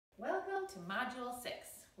to Module 6,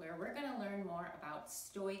 where we're going to learn more about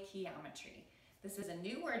stoichiometry. This is a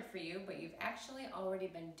new word for you, but you've actually already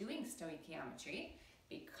been doing stoichiometry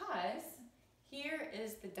because here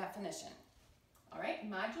is the definition. All right,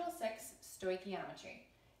 Module 6, stoichiometry.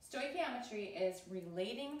 Stoichiometry is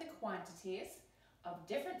relating the quantities of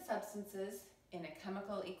different substances in a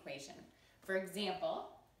chemical equation. For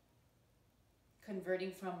example,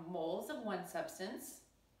 converting from moles of one substance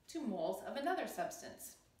to moles of another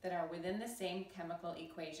substance that are within the same chemical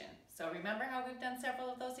equation. So remember how we've done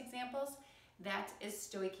several of those examples? That is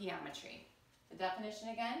stoichiometry. The definition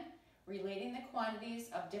again, relating the quantities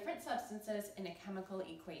of different substances in a chemical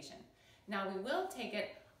equation. Now we will take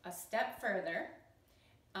it a step further.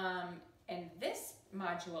 In this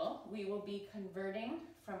module, we will be converting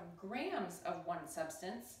from grams of one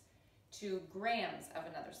substance to grams of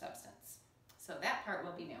another substance. So that part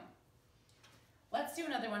will be new. Let's do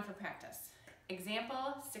another one for practice.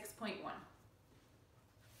 Example 6.1.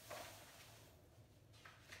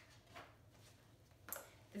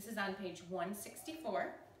 This is on page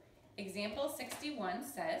 164. Example 61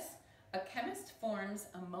 says, a chemist forms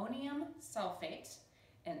ammonium sulfate,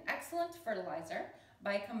 an excellent fertilizer,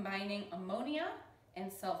 by combining ammonia and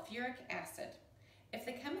sulfuric acid. If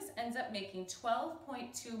the chemist ends up making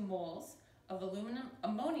 12.2 moles of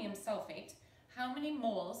ammonium sulfate, how many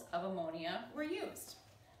moles of ammonia were used?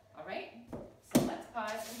 All right, so let's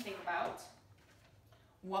pause and think about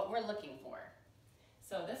what we're looking for.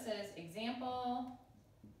 So this is example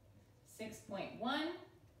 6.1,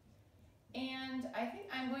 and I think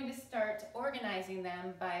I'm going to start organizing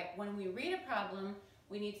them by when we read a problem,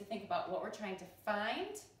 we need to think about what we're trying to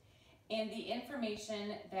find and the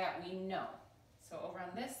information that we know. So over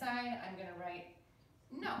on this side, I'm going to write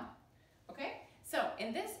no. Okay? So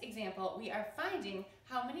in this example, we are finding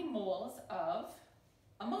how many moles of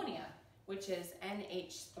ammonia, which is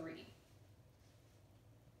NH3.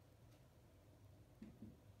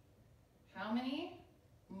 How many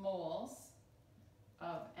moles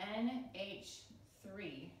of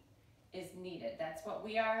NH3 is needed? That's what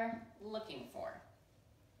we are looking for.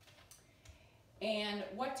 And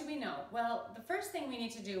what do we know? Well, the first thing we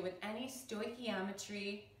need to do with any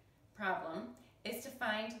stoichiometry problem is to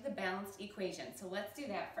find the balanced equation. So let's do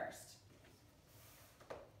that first.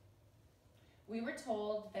 We were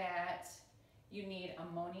told that you need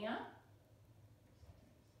ammonia,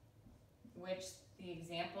 which the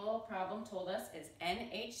example problem told us is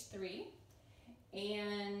NH3,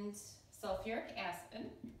 and sulfuric acid,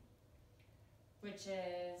 which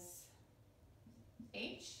is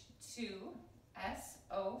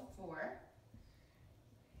H2SO4,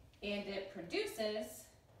 and it produces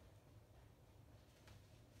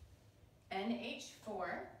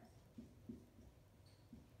NH4,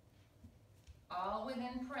 all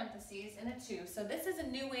within parentheses in a 2. So this is a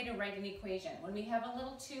new way to write an equation. When we have a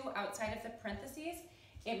little 2 outside of the parentheses,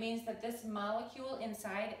 it means that this molecule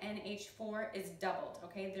inside NH4 is doubled,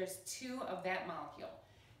 okay? There's 2 of that molecule.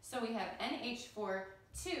 So we have NH4,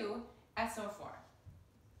 2SO4.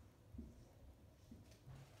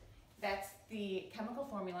 That's the chemical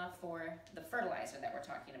formula for the fertilizer that we're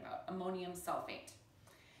talking about, ammonium sulfate.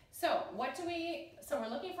 So we're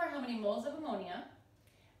looking for how many moles of ammonia.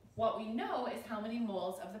 What we know is how many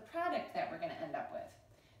moles of the product that we're going to end up with.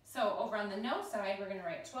 So over on the no side, we're going to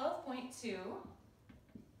write 12.2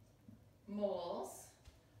 moles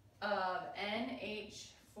of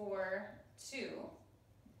NH4,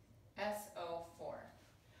 2SO4.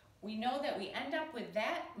 We know that we end up with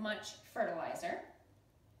that much fertilizer.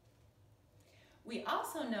 We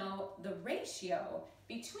also know the ratio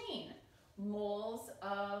between moles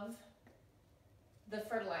of the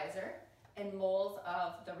fertilizer and moles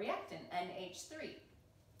of the reactant, NH3.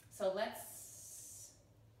 So no,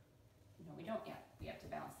 we don't yet. We have to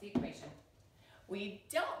balance the equation. We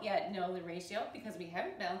don't yet know the ratio because we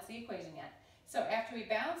haven't balanced the equation yet. So after we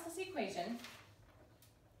balance this equation,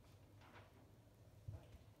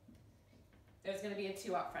 there's going to be a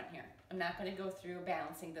 2 out front here. I'm not going to go through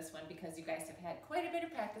balancing this one because you guys have had quite a bit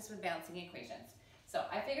of practice with balancing equations. So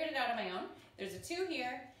I figured it out on my own. There's a 2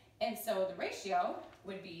 here, and so the ratio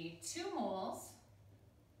would be 2 moles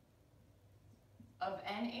of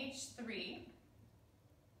NH3.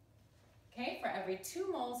 Okay, for every 2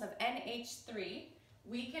 moles of NH3,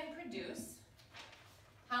 we can produce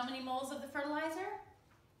how many moles of the fertilizer?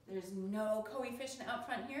 There's no coefficient out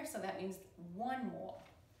front here, so that means 1 mole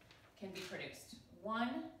can be produced.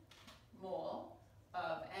 1 mole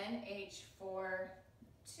of NH4,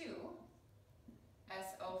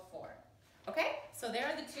 2SO4. Okay, so there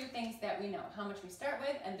are the 2 things that we know, how much we start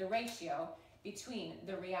with and the ratio between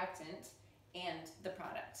the reactant and the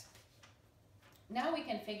product. Now we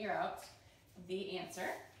can figure out the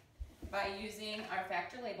answer by using our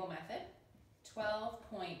factor label method.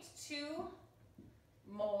 12.2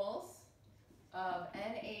 moles of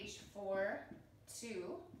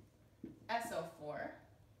NH4,2SO4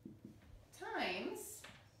 times,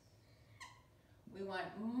 we want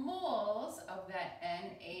moles of that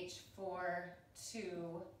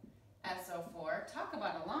NH4,2SO4. Talk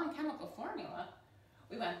about a long chemical formula.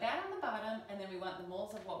 We want that on the bottom, and then we want the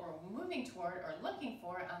moles of what we're moving toward or looking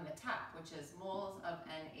for on the top, which is moles of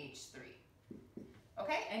NH3.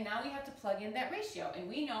 Okay, and now we have to plug in that ratio, and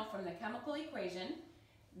we know from the chemical equation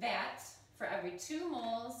that for every 2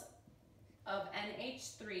 moles of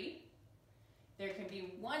NH3, there can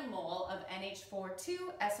be 1 mole of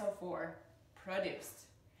NH4,2SO4 produced.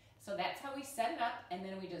 So that's how we set it up, and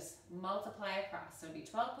then we just multiply across. So it would be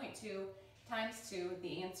 12.2 times 2.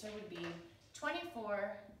 The answer would be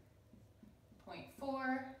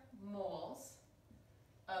 24.4 moles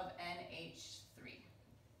of NH3.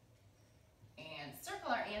 And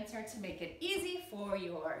circle our answer to make it easy for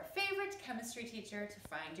your favorite chemistry teacher to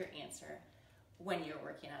find your answer when you're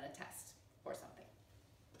working on a test or something.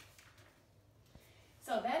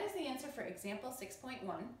 So that is the answer for example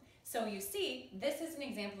 6.1. So you see, this is an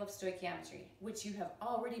example of stoichiometry, which you have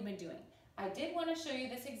already been doing. I did want to show you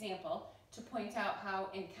this example to point out how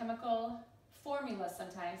in chemical formulas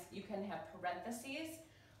sometimes you can have parentheses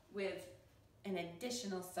with an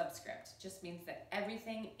additional subscript. Just means that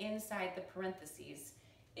everything inside the parentheses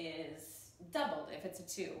is doubled if it's a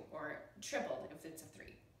 2 or tripled if it's a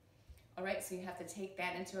 3. All right, so you have to take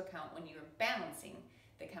that into account when you're balancing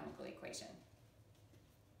the chemical equation.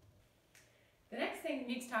 The next thing we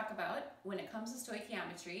need to talk about when it comes to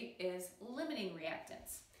stoichiometry is limiting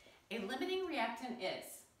reactants. A limiting reactant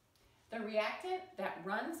is the reactant that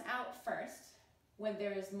runs out first when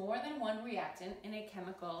there is more than one reactant in a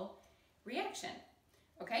chemical reaction.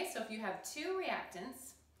 Okay, so if you have 2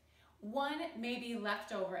 reactants, one may be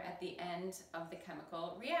left over at the end of the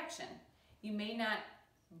chemical reaction. You may not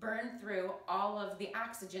burn through all of the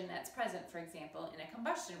oxygen that's present, for example, in a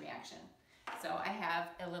combustion reaction. So I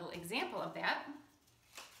have a little example of that.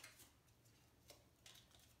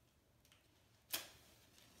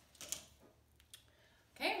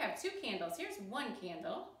 Okay, I have 2 candles. Here's 1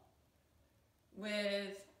 candle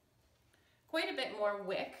with quite a bit more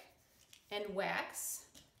wick and wax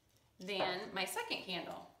than my second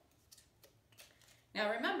candle. Now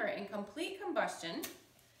remember, in complete combustion,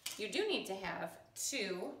 you do need to have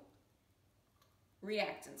 2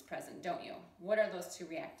 reactants present, don't you? What are those 2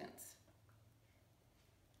 reactants?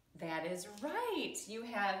 That is right. You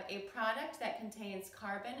have a product that contains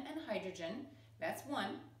carbon and hydrogen, that's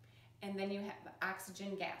 1, and then you have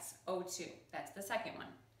oxygen gas, O2, that's the second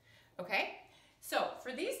one. Okay, so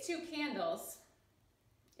for these 2 candles,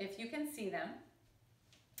 if you can see them,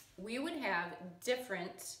 we would have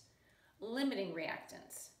different limiting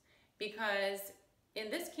reactants, because in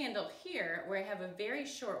this candle here, where I have a very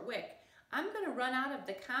short wick, I'm going to run out of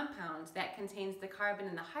the compound that contains the carbon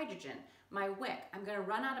and the hydrogen, my wick. I'm going to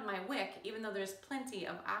run out of my wick even though there's plenty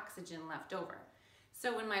of oxygen left over.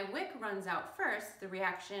 So when my wick runs out first, the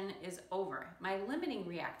reaction is over. My limiting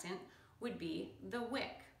reactant would be the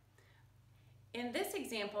wick. In this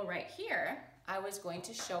example right here, I was going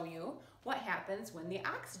to show you what happens when the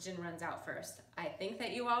oxygen runs out first. I think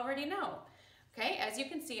that you already know. Okay, as you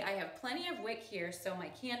can see, I have plenty of wick here, so my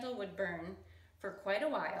candle would burn for quite a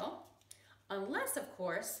while, unless, of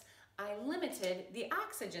course, I limited the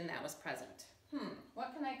oxygen that was present.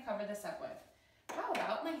 What can I cover this up with? How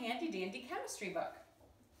about my handy-dandy chemistry book?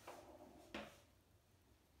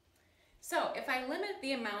 So if I limit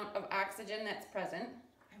the amount of oxygen that's present,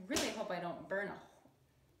 I really hope I don't burn a...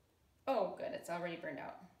 Oh, good, it's already burned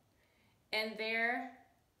out. And there,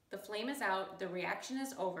 the flame is out, the reaction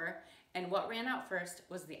is over, and what ran out first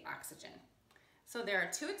was the oxygen. So there are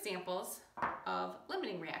 2 examples of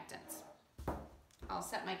limiting reactants. I'll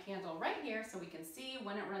set my candle right here so we can see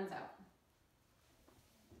when it runs out.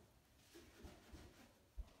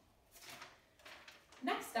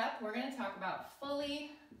 Next up, we're going to talk about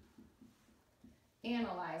fully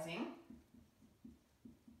analyzing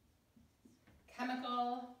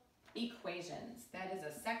chemical equations. That is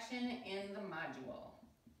a section in the module.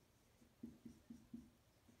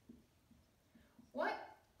 What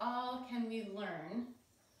all can we learn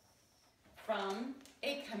from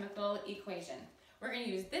a chemical equation? We're going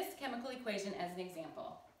to use this chemical equation as an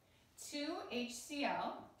example.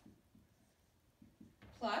 2HCl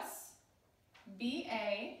plus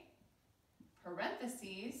Ba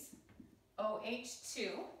parentheses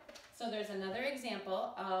OH2. So there's another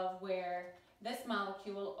example of where this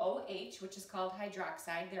molecule OH, which is called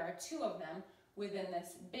hydroxide, there are 2 of them, within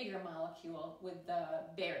this bigger molecule with the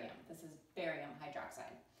barium. This is barium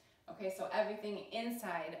hydroxide. Okay, so everything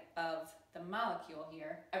inside of the molecule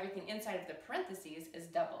here, everything inside of the parentheses is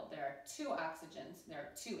double. There are 2 oxygens, there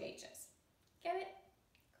are 2 H's. Get it?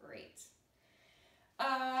 Great.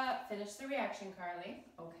 Finish the reaction, Carly.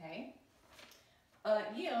 Okay.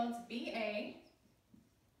 Yields BaCl2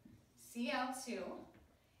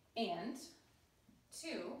 and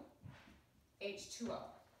 2H2O.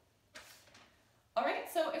 All right,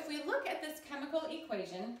 so if we look at this chemical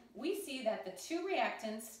equation, we see that the 2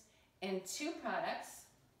 reactants and 2 products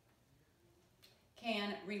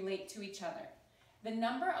can relate to each other. The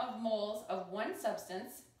number of moles of one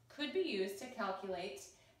substance could be used to calculate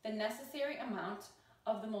the necessary amount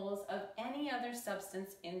of the moles of any other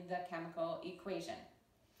substance in the chemical equation,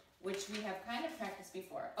 which we have kind of practiced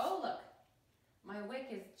before. Oh, look, my wick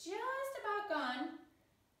is just about gone,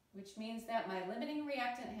 which means that my limiting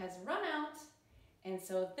reactant has run out, and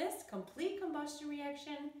so this complete combustion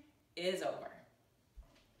reaction is over.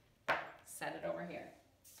 Set it over here.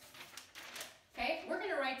 Okay, we're going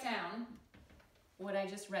to write down what I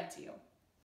just read to you.